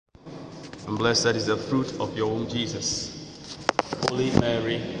and blessed is the fruit of your womb, Jesus. Holy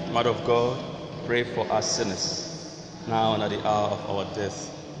Mary, Mother of God, pray for us sinners, now and at the hour of our death.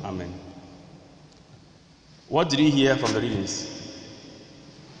 Amen. What did you hear from the readings?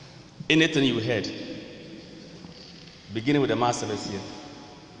 Anything you heard? Beginning with the Mass service here.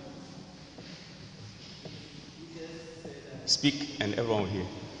 Speak and everyone will hear.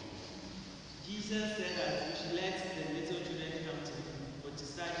 Jesus said that we should let the little children come to him, but to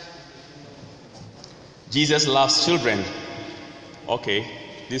such is the kingdom of heaven. Jesus loves children. Okay,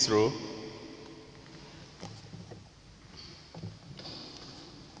 this row.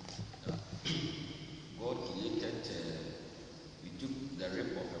 God created, we took the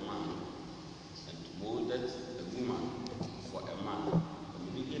rib of a man and molded a woman for a man. From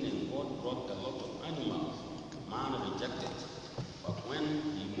the beginning, God brought a lot of animals. Man rejected. But when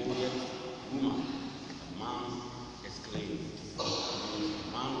he molded woman, man exclaimed.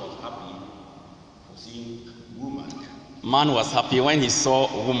 Man was happy for seeing woman. Man was happy when he saw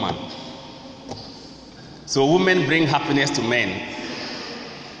a woman. So women bring happiness to men.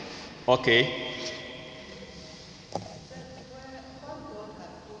 Okay.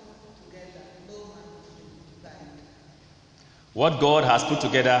 What God has put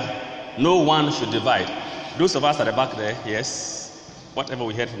together, no one should divide. Those of us at the back there, yes. Whatever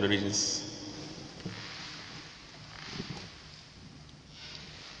we heard from the readings.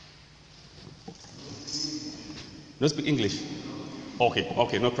 No speak English?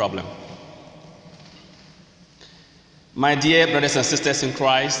 Okay, no problem. My dear brothers and sisters in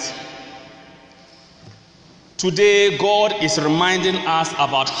Christ, today God is reminding us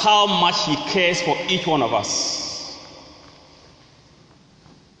about how much He cares for each one of us.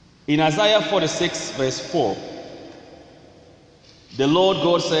 In Isaiah 46 verse 4, the Lord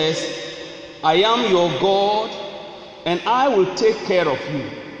God says, I am your God and I will take care of you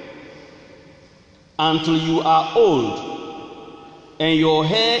until you are old and your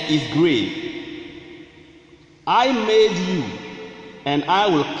hair is gray. I made you and I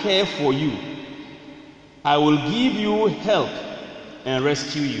will care for you. I will give you help and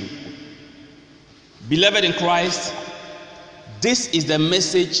rescue you. Beloved in Christ, this is the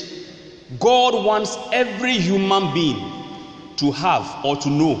message God wants every human being to have or to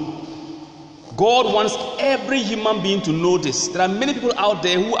know. God wants every human being to know this. There are many people out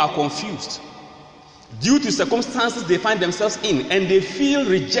there who are confused due to circumstances they find themselves in, and they feel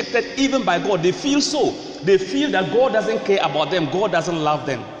rejected even by God. They feel so. They feel that God doesn't care about them. God doesn't love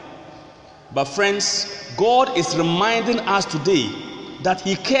them. But friends, God is reminding us today that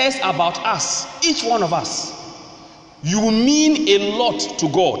He cares about us, each one of us. You mean a lot to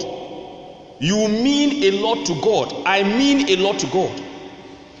God. You mean a lot to God. I mean a lot to God.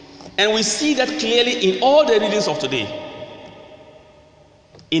 And we see that clearly in all the readings of today.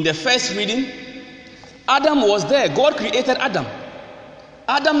 In the first reading, Adam was there. God created Adam.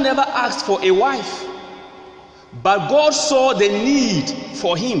 Adam never asked for a wife, but God saw the need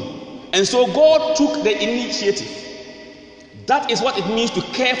for him, and so God took the initiative. That is what it means to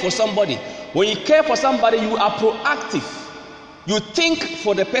care for somebody. When you care for somebody, you are proactive. You think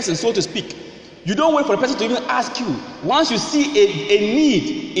for the person, so to speak. You don't wait for the person to even ask you. Once you see a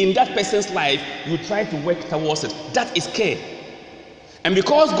need in that person's life, you try to work towards it. That is care. And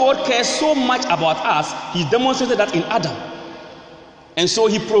because God cares so much about us, He demonstrated that in Adam. And so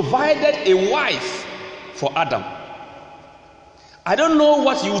He provided a wife for Adam. I don't know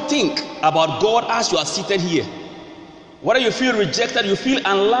what you think about God as you are seated here. Whether you feel rejected, you feel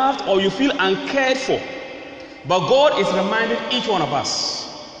unloved, or you feel uncared for. But God is reminding each one of us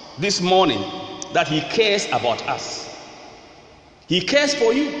this morning that He cares about us. He cares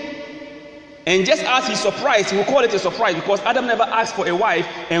for you. And just as He's surprised, we'll call it a surprise because Adam never asked for a wife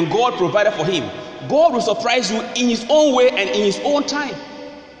and God provided for him. God will surprise you in His own way and in His own time.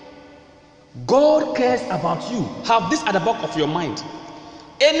 God cares about you. Have this at the back of your mind.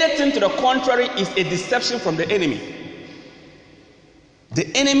 Anything to the contrary is a deception from the enemy. The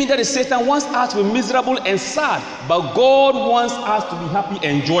enemy, that is Satan, wants us to be miserable and sad, but God wants us to be happy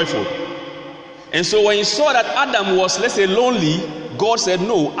and joyful. And so when He saw that Adam was, let's say, lonely, God said,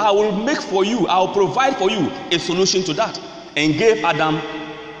 no, I will make for you, I will provide for you a solution to that, and gave Adam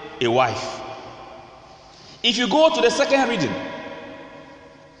a wife. If you go to the second reading,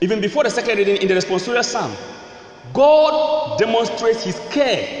 even before the second reading in the responsorial psalm, God demonstrates His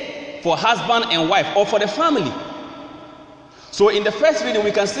care for husband and wife or for the family. So in the first reading,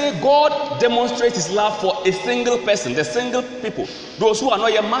 we can say God demonstrates His love for a single person, the single people, those who are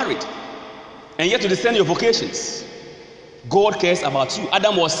not yet married, and yet to discern your vocations. God cares about you.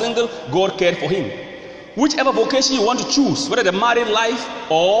 Adam was single, God cared for him. Whichever vocation you want to choose, whether the married life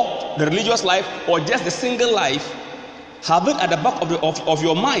or the religious life or just the single life, have it at the back of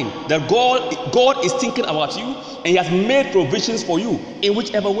your mind that God is thinking about you and He has made provisions for you in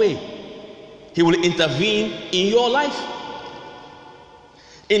whichever way. He will intervene in your life.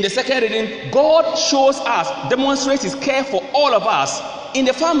 In the second reading, God shows us, demonstrates His care for all of us in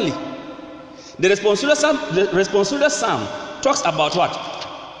the family. The responsorial psalm talks about what?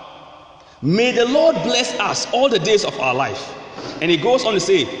 May the Lord bless us all the days of our life. And he goes on to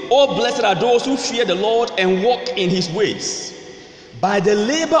say, oh, blessed are those who fear the Lord and walk in His ways. By the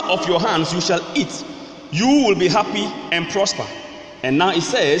labor of your hands you shall eat. You will be happy and prosper. And now it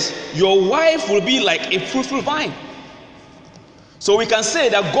says, your wife will be like a fruitful vine. So we can say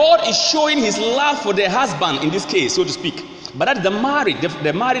that God is showing His love for the husband in this case, so to speak. But that's the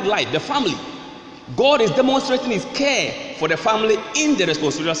married life, the family. God is demonstrating His care for the family in the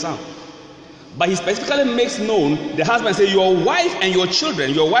responsorial psalm. But He specifically makes known the husband say, your wife and your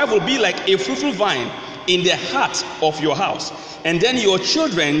children, your wife will be like a fruitful vine in the heart of your house. And then your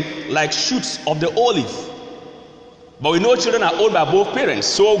children like shoots of the olive. But we know children are owned by both parents.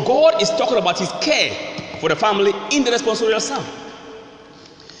 So God is talking about His care for the family in the responsorial psalm.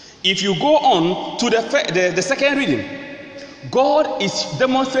 If you go on to the second reading, God is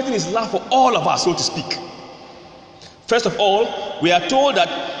demonstrating His love for all of us, so to speak. First of all, we are told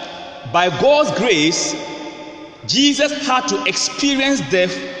that by God's grace, Jesus had to experience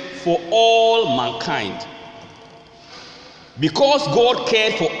death for all mankind. Because God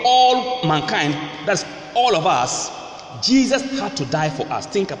cared for all mankind, that's all of us, Jesus had to die for us.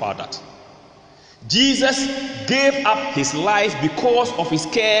 Think about that. Jesus gave up His life because of His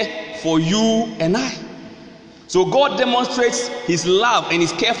care for you and I. So God demonstrates His love and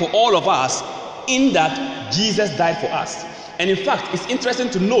His care for all of us in that Jesus died for us. And in fact, it's interesting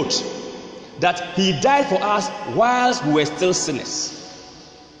to note that He died for us whilst we were still sinners.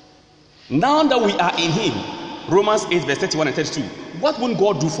 Now that we are in Him, Romans 8 verse 31 and 32, what won't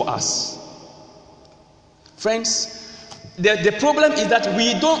God do for us? Friends, the problem is that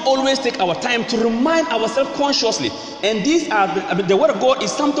we don't always take our time to remind ourselves consciously. And these are the Word of God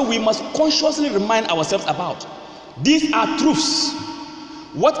is something we must consciously remind ourselves about. These are truths.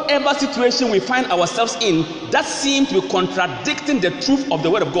 Whatever situation we find ourselves in that seems to be contradicting the truth of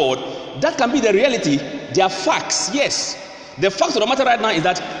the Word of God, that can be the reality. They are facts, yes. The fact of the matter right now is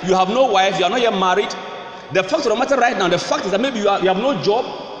that you have no wife, you are not yet married. The fact of the matter right now, the fact is that maybe you have no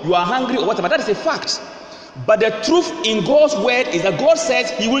job, you are hungry or whatever. That is a fact. But the truth in God's word is that God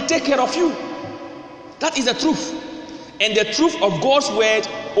says He will take care of you. That is the truth. And the truth of God's word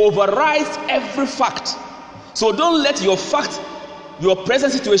overrides every fact. So don't let your fact, your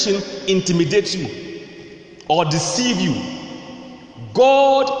present situation intimidate you or deceive you.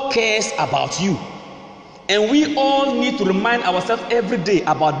 God cares about you. And we all need to remind ourselves every day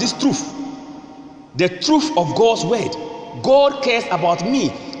about this truth. The truth of God's word. God cares about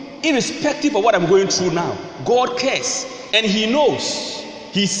me. Irrespective of what I'm going through now, God cares and He knows,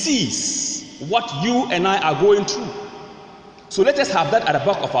 He sees what you and I are going through. So let us have that at the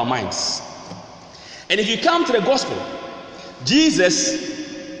back of our minds. And if you come to the gospel, Jesus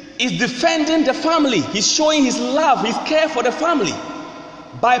is defending the family. He's showing His love, His care for the family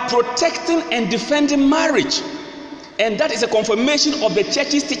by protecting and defending marriage. And that is a confirmation of the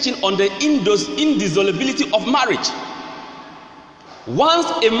church's teaching on the indissolubility of marriage. Once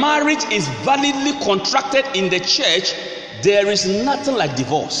a marriage is validly contracted in the church, there is nothing like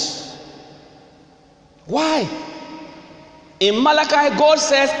divorce. Why? In Malachi, God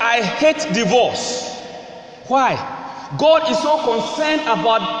says, I hate divorce. Why? God is so concerned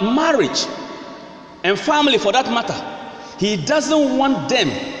about marriage and family for that matter. He doesn't want them,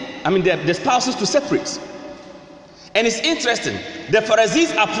 the spouses, to separate. And it's interesting, the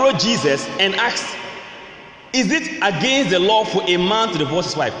Pharisees approached Jesus and asked, is it against the law for a man to divorce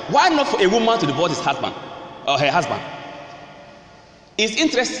his wife? Why not for a woman to divorce his husband or her husband? It's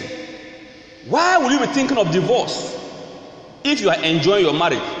interesting. Why would you be thinking of divorce if you are enjoying your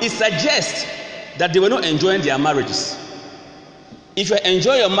marriage? It suggests that they were not enjoying their marriages. If you are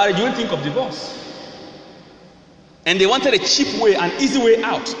enjoying your marriage, you won't think of divorce. And they wanted a cheap way, an easy way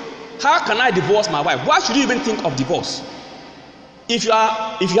out. How can I divorce my wife? Why should you even think of divorce? If you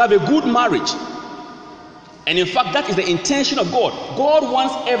have a good marriage, and in fact, that is the intention of God. God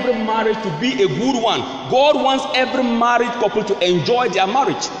wants every marriage to be a good one. God wants every married couple to enjoy their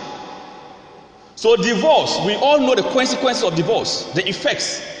marriage. So divorce, we all know the consequences of divorce, the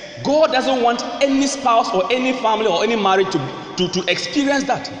effects. God doesn't want any spouse or any family or any marriage to experience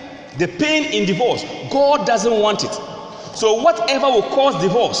that. The pain in divorce, God doesn't want it. So whatever will cause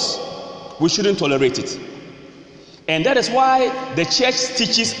divorce, we shouldn't tolerate it. And that is why the church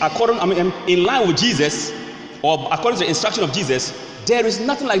teaches in line with Jesus, or according to the instruction of Jesus, there is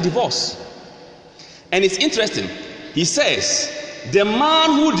nothing like divorce. And it's interesting. He says, the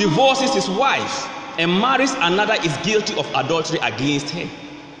man who divorces his wife and marries another is guilty of adultery against her.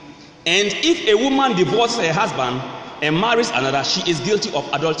 And if a woman divorces her husband and marries another, she is guilty of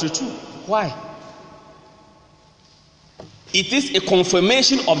adultery too. Why? It is a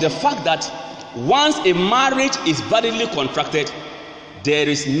confirmation of the fact that once a marriage is validly contracted, there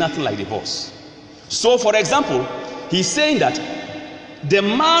is nothing like divorce. So, for example, he's saying that the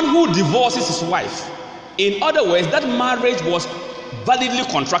man who divorces his wife, in other words, that marriage was validly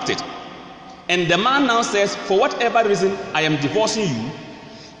contracted, and the man now says, for whatever reason, I am divorcing you.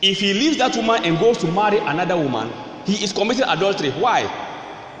 If he leaves that woman and goes to marry another woman, he is committing adultery. Why?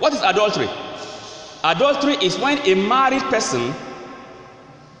 What is adultery? Adultery is when a married person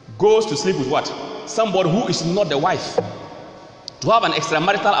goes to sleep with what? Somebody who is not the wife. To have an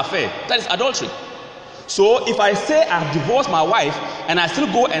extramarital affair. That is adultery. So if I say I have divorced my wife and I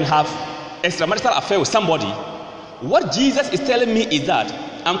still go and have extramarital affair with somebody, what Jesus is telling me is that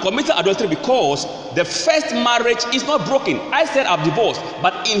I'm committing adultery because the first marriage is not broken. I said I've divorced,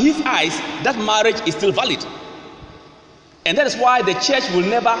 but in his eyes, that marriage is still valid. And that is why the church will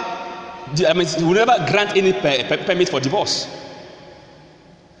never grant any permit for divorce.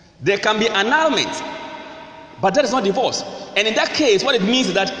 There can be annulment, but that is not divorce. And in that case, what it means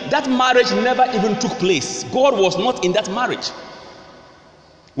is that that marriage never even took place. God was not in that marriage.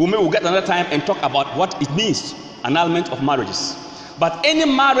 We'll get another time and talk about what it means, annulment of marriages. But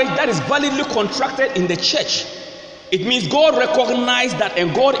any marriage that is validly contracted in the church, it means God recognized that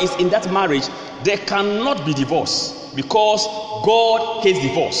and God is in that marriage. There cannot be divorce because God hates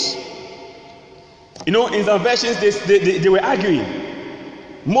divorce. You know, in some versions they were arguing.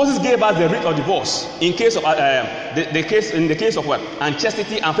 Moses gave us the writ of divorce in case of in the case of what?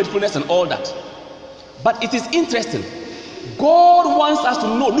 Unchastity, unfaithfulness, and all that. But it is interesting. God wants us to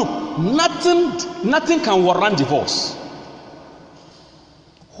know, look, nothing can warrant divorce.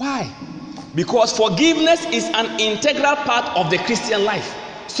 Why? Because forgiveness is an integral part of the Christian life.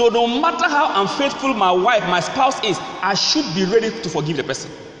 So no matter how unfaithful my wife, my spouse is, I should be ready to forgive the person.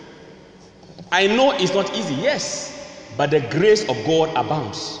 I know it's not easy, yes, but the grace of God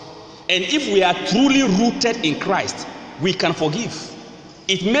abounds. And if we are truly rooted in Christ, we can forgive.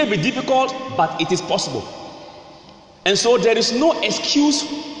 It may be difficult, but it is possible. And so there is no excuse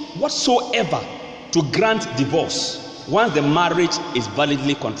whatsoever to grant divorce once the marriage is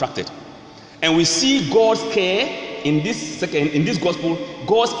validly contracted. And we see God's care in this gospel,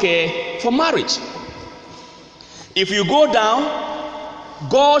 God's care for marriage. If you go down,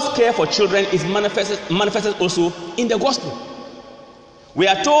 God's care for children is manifested also in the gospel. We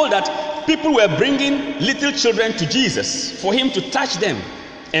are told that people were bringing little children to Jesus for him to touch them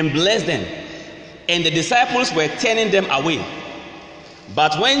and bless them, and the disciples were turning them away.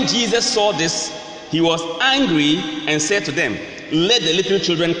 But when Jesus saw this, he was angry and said to them, "Let the little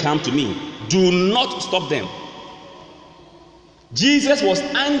children come to me. Do not stop them." Jesus was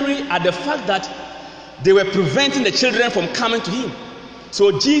angry at the fact that they were preventing the children from coming to him.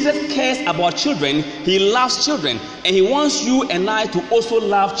 So Jesus cares about children, he loves children, and he wants you and I to also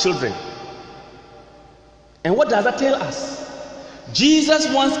love children. And what does that tell us? Jesus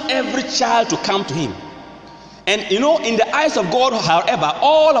wants every child to come to him. And you know, in the eyes of God, however,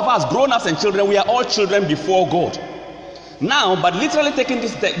 all of us, grown-ups and children, we are all children before God. Now, but literally taking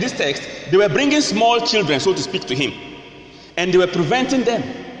this text, they were bringing small children, so to speak, to him. And they were preventing them.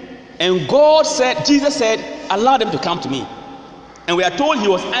 And Jesus said, allow them to come to me. And we are told he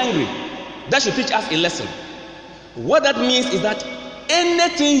was angry. That should teach us a lesson. What that means is that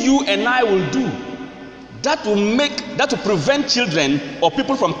anything you and I will do that will prevent children or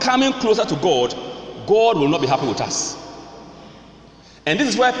people from coming closer to God, God will not be happy with us. And this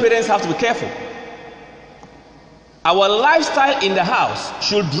is why parents have to be careful. Our lifestyle in the house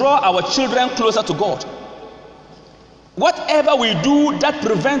should draw our children closer to God. Whatever we do that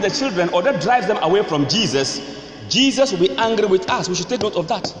prevents the children or that drives them away from Jesus, Jesus will be angry with us. We should take note of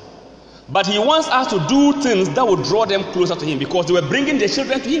that. But he wants us to do things that will draw them closer to him, because they were bringing their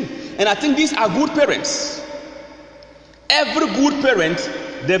children to him. And I think these are good parents. Every good parent,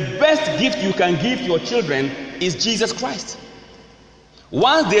 the best gift you can give your children is Jesus Christ.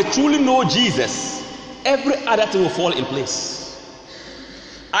 Once they truly know Jesus, every other thing will fall in place.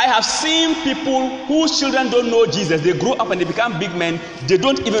 I have seen people whose children don't know Jesus. They grow up and they become big men. They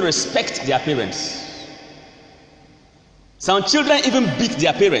don't even respect their parents. Some children even beat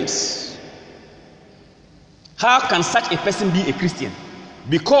their parents. How can such a person be a Christian?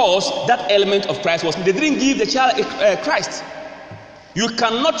 because that element of Christ was. They didn't give the child Christ. You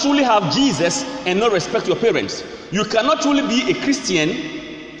cannot truly have Jesus and not respect your parents. You cannot truly be a Christian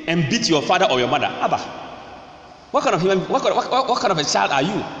and beat your father or your mother. Abba, what kind of human? What kind of a child are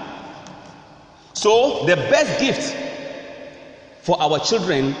you? So the best gift for our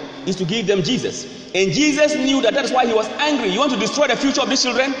children is to give them Jesus. And Jesus knew that is why he was angry. You want to destroy the future of these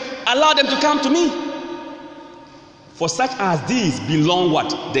children? Allow them to come to me. For such as these belong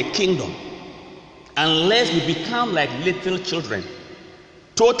what? The kingdom. Unless we become like little children,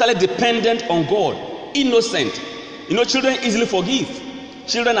 totally dependent on God, innocent. You know, children easily forgive.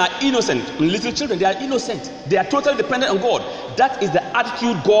 Children are innocent. Little children, they are innocent. They are totally dependent on God. That is the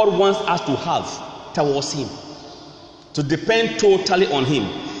attitude God wants us to have towards him. To depend totally on him.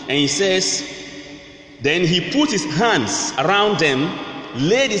 And he says, then he put his hands around them,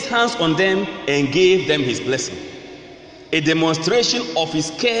 laid his hands on them, and gave them his blessing. A demonstration of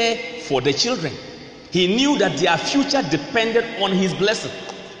his care for the children. He knew that their future depended on his blessing.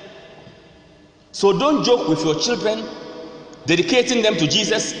 So don't joke with your children, dedicating them to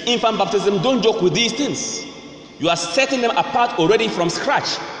Jesus, infant baptism. Don't joke with these things. You are setting them apart already from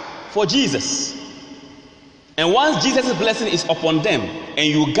scratch for Jesus. And once Jesus' blessing is upon them and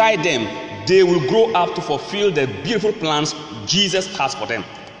you guide them, they will grow up to fulfill the beautiful plans Jesus has for them.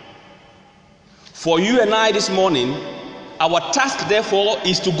 For you and I this morning, our task therefore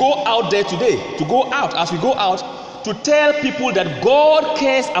is to go out there today, to go out as we go out, to tell people that God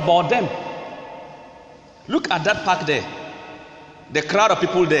cares about them. Look at that park there. The crowd of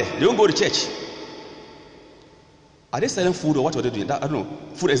people there, they don't go to church. Are they selling food or what are they doing? I don't know.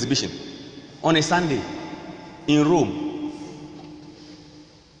 Food exhibition on a Sunday in Rome.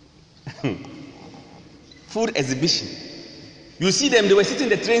 Food exhibition. You see them, they were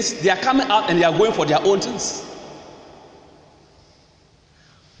sitting in the trains, they are coming out and they are going for their own things.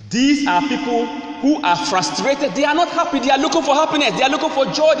 These are people who are frustrated. They are not happy. They are looking for happiness. They are looking for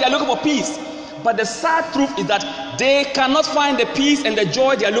joy. They are looking for peace. But the sad truth is that they cannot find the peace and the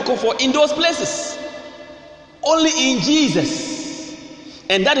joy they are looking for in those places. Only in Jesus.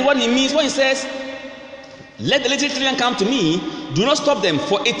 And that is what he means when he says, let the little children come to me. Do not stop them.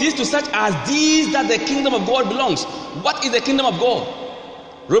 For it is to such as these that the kingdom of God belongs. What is the kingdom of God?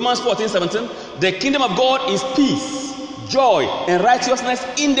 Romans 14:17. The kingdom of God is peace, joy, and righteousness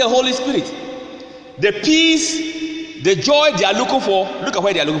in the Holy Spirit. The peace, the joy they are looking for, look at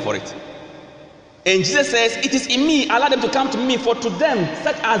where they are looking for it. And Jesus says, it is in me, allow them to come to me, for to them,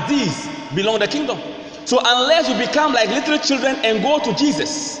 such as these, belong the kingdom. So unless we become like little children and go to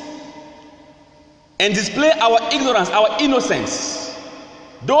Jesus and display our ignorance, our innocence,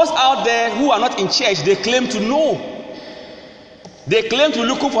 those out there who are not in church, they claim to know. They claim to be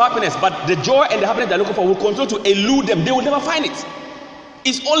looking for happiness, but the joy and the happiness they're looking for will continue to elude them. They will never find it.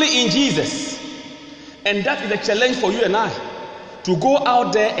 It's only in Jesus. And that is the challenge for you and I, to go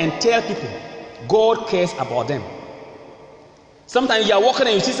out there and tell people God cares about them. Sometimes you are walking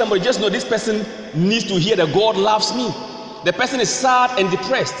and you see somebody, just know this person needs to hear that God loves me. The person is sad and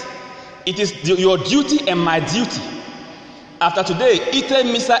depressed. It is your duty and my duty. After today, Ite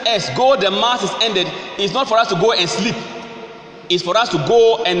Misa S, go, the mass is ended. It's not for us to go and sleep. It's for us to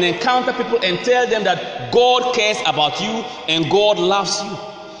go and encounter people and tell them that God cares about you and God loves you.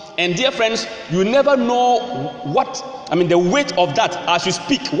 And dear friends, you never know the weight of that as you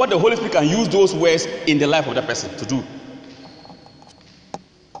speak, what the Holy Spirit can use those words in the life of that person to do.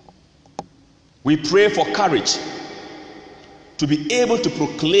 We pray for courage to be able to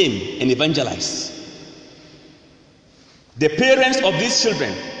proclaim and evangelize. The parents of these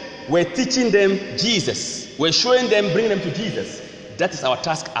children were teaching them Jesus. We're showing them, bringing them to Jesus. That is our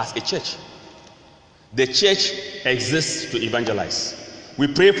task as a church. The church exists to evangelize. We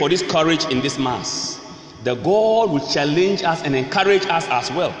pray for this courage in this mass, that God will challenge us and encourage us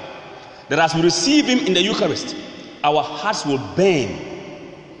as well. That as we receive him in the Eucharist, our hearts will burn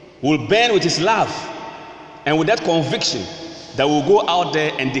with his love and with that conviction that we'll go out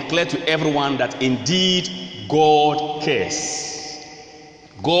there and declare to everyone that indeed God cares.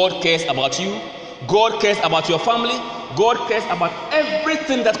 God cares about you. God cares about your family. God cares about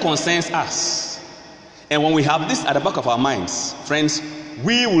everything that concerns us. And when we have this at the back of our minds, friends,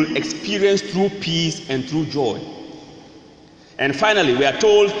 we will experience true peace and true joy. And finally, we are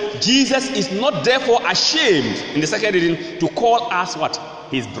told Jesus is not therefore ashamed in the second reading to call us what?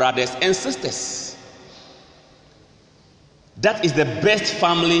 His brothers and sisters. That is the best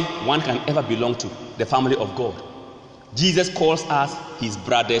family one can ever belong to, the family of God. Jesus calls us his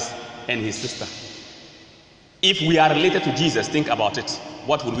brothers and his sister. If we are related to Jesus, think about it.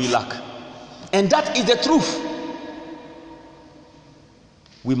 What will we lack? And that is the truth.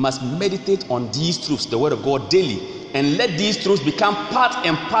 We must meditate on these truths, the Word of God, daily, and let these truths become part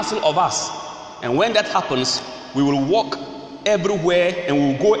and parcel of us. And when that happens, we will walk everywhere and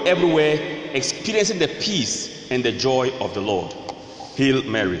we will go everywhere experiencing the peace and the joy of the Lord. Hail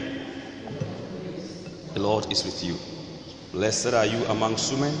Mary. The Lord is with you. Blessed are you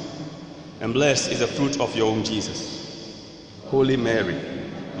amongst women, and blessed is the fruit of your womb, Jesus. Holy Mary,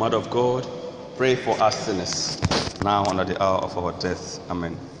 Mother of God, pray for us sinners, now and at the hour of our death.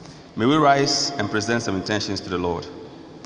 Amen. May we rise and present some intentions to the Lord.